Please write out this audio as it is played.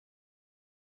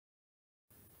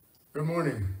Good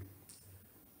morning.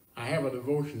 I have a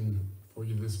devotion for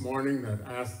you this morning that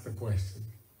asks the question.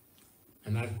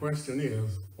 And that question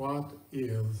is, what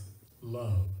is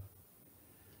love?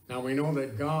 Now we know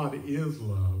that God is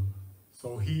love,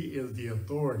 so he is the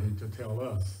authority to tell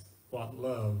us what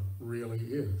love really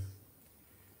is.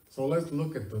 So let's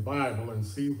look at the Bible and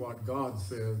see what God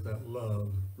says that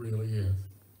love really is.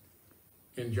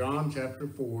 In John chapter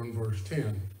 4 and verse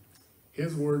 10,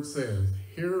 his word says,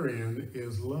 "Herein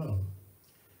is love,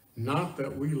 not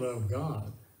that we love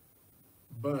God,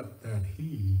 but that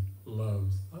he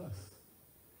loves us."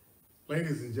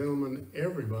 Ladies and gentlemen,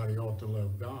 everybody ought to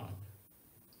love God,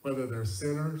 whether they're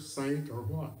sinner, saint, or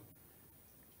what.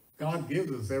 God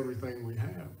gives us everything we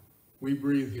have. We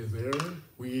breathe his air,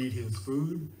 we eat his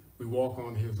food, we walk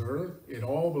on his earth. It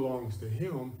all belongs to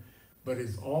him, but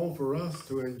it's all for us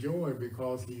to enjoy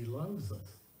because he loves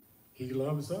us. He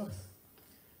loves us.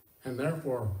 And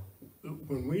therefore,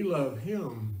 when we love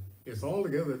him, it's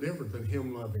altogether different than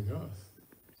him loving us.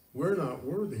 We're not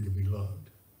worthy to be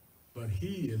loved, but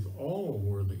he is all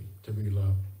worthy to be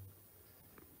loved.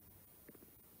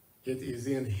 It is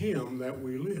in him that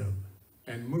we live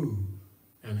and move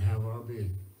and have our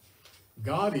being.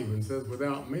 God even says,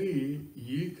 "Without me,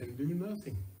 ye can do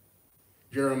nothing."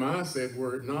 Jeremiah said,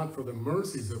 "Were it not for the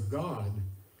mercies of God,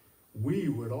 we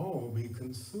would all be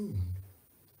consumed."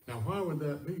 Now, why would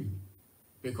that be?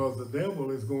 Because the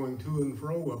devil is going to and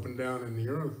fro up and down in the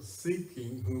earth,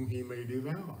 seeking whom he may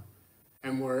devour.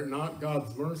 And were it not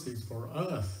God's mercies for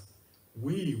us,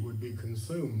 we would be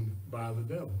consumed by the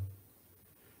devil.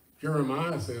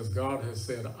 Jeremiah says, God has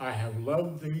said, "I have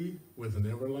loved thee with an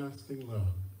everlasting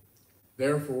love.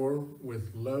 Therefore,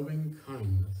 with loving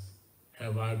kindness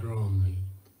have I drawn thee."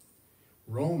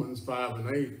 Romans 5 and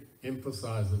 8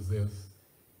 emphasizes this.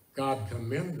 God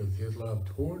commendeth his love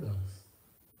toward us,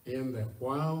 in that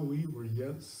while we were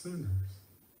yet sinners,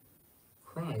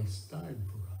 Christ died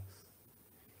for us.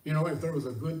 You know, if there was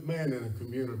a good man in a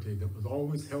community that was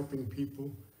always helping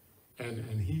people, and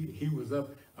he was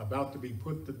about to be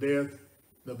put to death,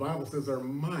 the Bible says there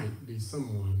might be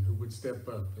someone who would step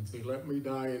up and say, "Let me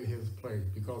die in his place,"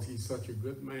 because he's such a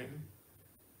good man.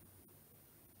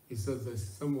 He says that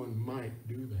someone might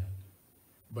do that.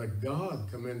 But God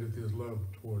commendeth his love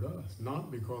toward us,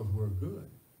 not because we're good,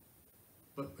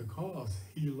 but because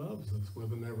he loves us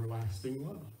with an everlasting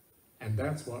love. And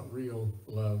that's what real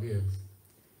love is.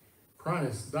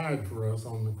 Christ died for us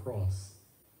on the cross.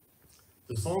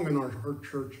 The song in our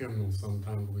church hymnal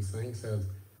sometimes we sing says,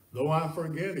 "Though I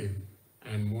forget him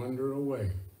and wander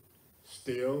away,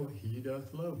 still he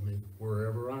doth love me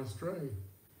wherever I stray.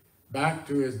 Back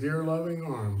to his dear loving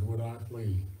arms would I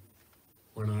flee,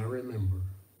 when I remember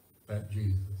that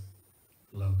Jesus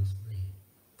loves me."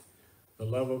 The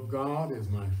love of God is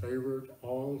my favorite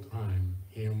all-time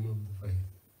hymn of the faith,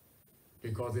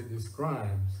 because it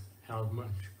describes how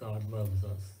much God loves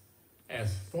us,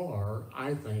 as far,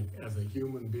 I think, as a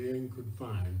human being could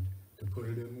find to put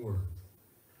it in words.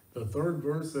 The third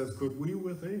verse says, "Could we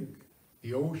with ink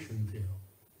the ocean fill,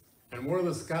 and were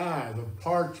the skies of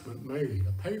parchment made,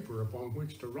 a paper upon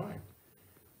which to write,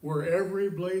 were every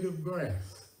blade of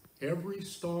grass, every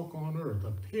stalk on earth,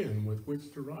 a pen with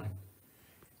which to write,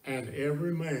 and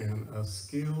every man a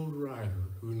skilled writer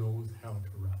who knows how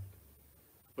to write."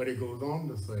 But he goes on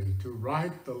to say, "To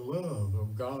write the love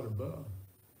of God above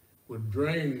would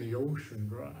drain the ocean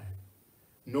dry,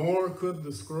 nor could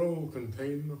the scroll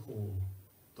contain the whole,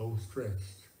 though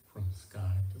stretched from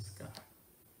sky to sky."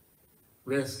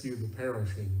 "Rescue the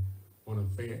perishing," one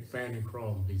of Fanny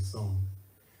Crosby's songs.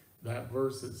 That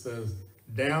verse that says,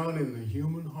 "Down in the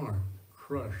human heart,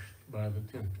 crushed by the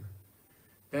tempter."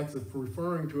 That's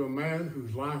referring to a man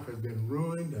whose life has been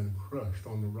ruined and crushed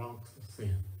on the rocks of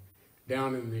sin.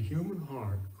 Down in the human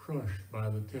heart, crushed by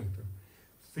the tempter.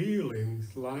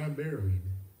 Feelings lie buried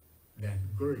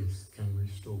that grace can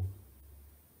restore.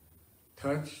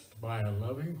 Touched by a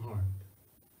loving heart,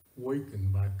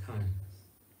 wakened by kindness.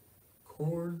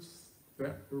 Chords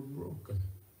that were broken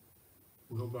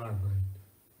will vibrate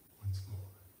once more.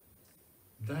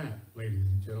 That, ladies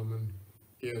and gentlemen,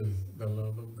 is the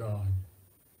love of God.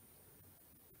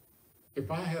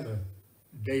 If I had a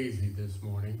daisy this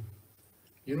morning,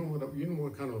 you know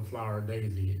what kind of a flower a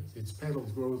daisy is. Its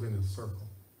petals grows in a circle.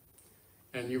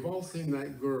 And you've all seen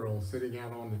that girl sitting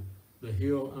out on the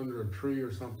hill under a tree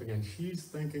or something, and she's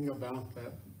thinking about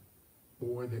that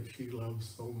boy that she loves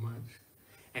so much.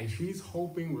 And she's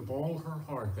hoping with all her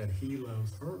heart that he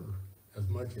loves her as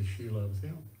much as she loves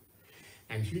him.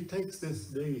 And she takes this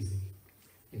daisy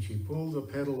and she pulls a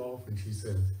petal off and she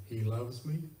says, "He loves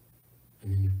me."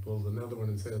 And then she pulls another one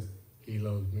and says, "He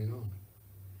loves me not."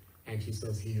 And she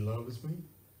says, he loves me,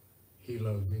 he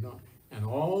loves me not. And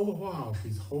all the while,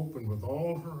 she's hoping with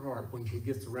all her heart, when she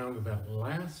gets around to that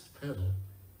last petal,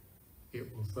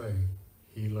 it will say,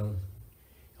 he loves me.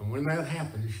 And when that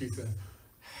happens, she says,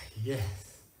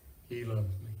 yes, he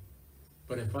loves me.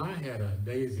 But if I had a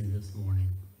daisy this morning,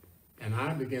 and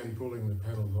I began pulling the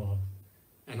petals off,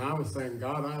 and I was saying,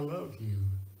 God, I love you,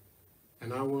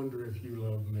 and I wonder if you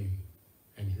love me.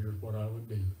 And here's what I would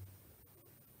do.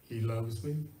 He loves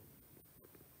me.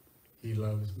 He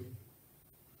loves me.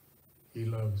 He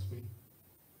loves me.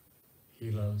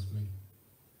 He loves me.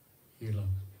 He loves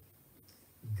me.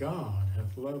 God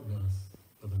hath loved us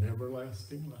with an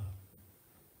everlasting love.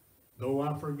 Though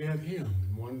I forget him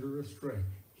and wander astray,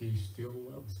 he still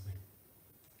loves me.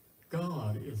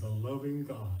 God is a loving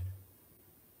God,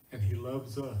 and he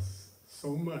loves us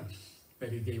so much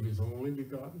that he gave his only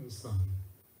begotten Son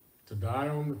to die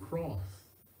on the cross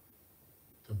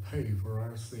to pay for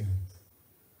our sins.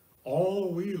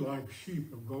 All we like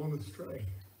sheep have gone astray.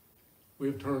 We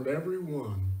have turned every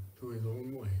one to his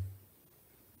own way.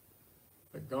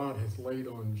 But God has laid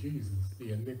on Jesus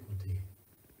the iniquity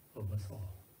of us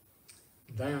all.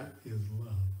 That is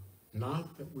love.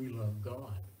 Not that we love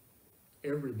God.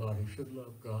 Everybody should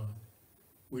love God.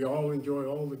 We all enjoy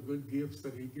all the good gifts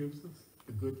that he gives us,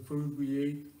 the good food we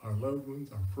eat, our loved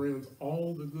ones, our friends,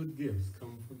 all the good gifts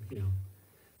come from him.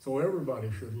 So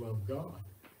everybody should love God.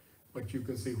 But you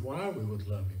can see why we would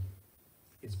love him.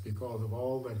 It's because of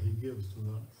all that he gives to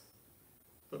us.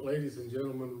 But ladies and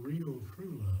gentlemen, real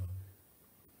true love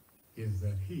is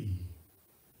that he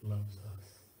loves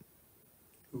us,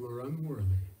 who are unworthy.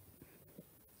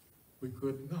 We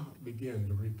could not begin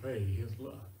to repay his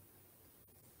love.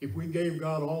 If we gave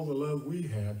God all the love we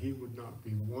had, he would not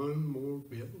be one more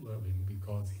bit loving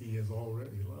because he is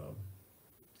already loved.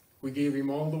 We gave him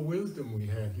all the wisdom we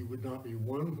had, he would not be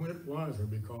one whit wiser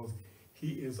because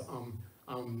he is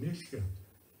omniscient.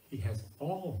 He has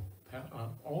all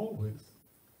wisdom.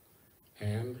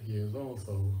 And he is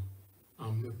also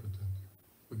omnipotent.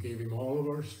 We gave him all of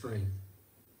our strength.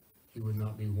 He would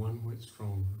not be one whit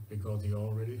stronger because he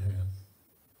already has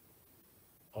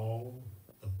all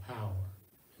the power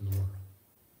in the world.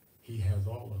 He has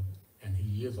all of it, and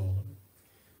he is all of it.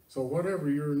 So whatever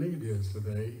your need is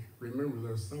today, remember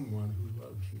there's someone who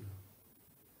loves you.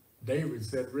 David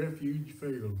said, refuge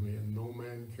failed me, and no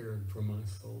man cared for my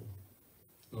soul.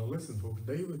 Now listen, folks,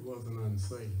 David wasn't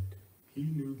unsaved. He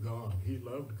knew God. He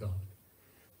loved God.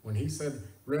 When he said,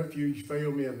 refuge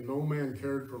failed me and no man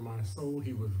cared for my soul,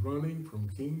 he was running from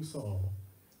King Saul,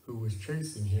 who was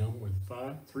chasing him with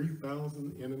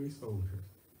 3,000 enemy soldiers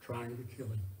trying to kill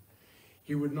him.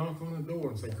 He would knock on a door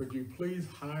and say, could you please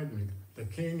hide me? The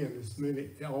king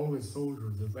and all his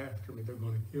soldiers is after me. They're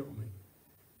going to kill me.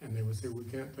 And they would say, we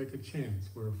can't take a chance.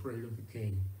 We're afraid of the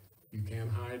king. You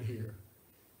can't hide here.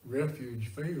 Refuge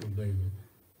failed David.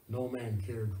 No man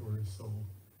cared for his soul.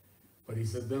 But he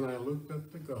said, then I looked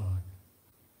up to God,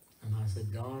 and I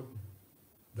said, God,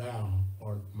 thou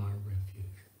art my refuge.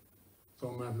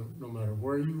 So no matter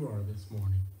where you are this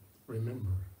morning,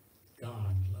 remember,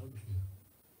 God loves you.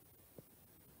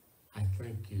 I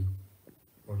thank you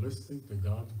for listening to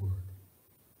God's word.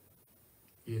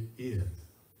 It is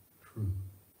true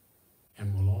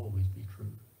and will always be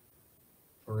true,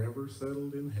 forever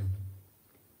settled in heaven.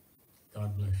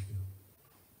 God bless you.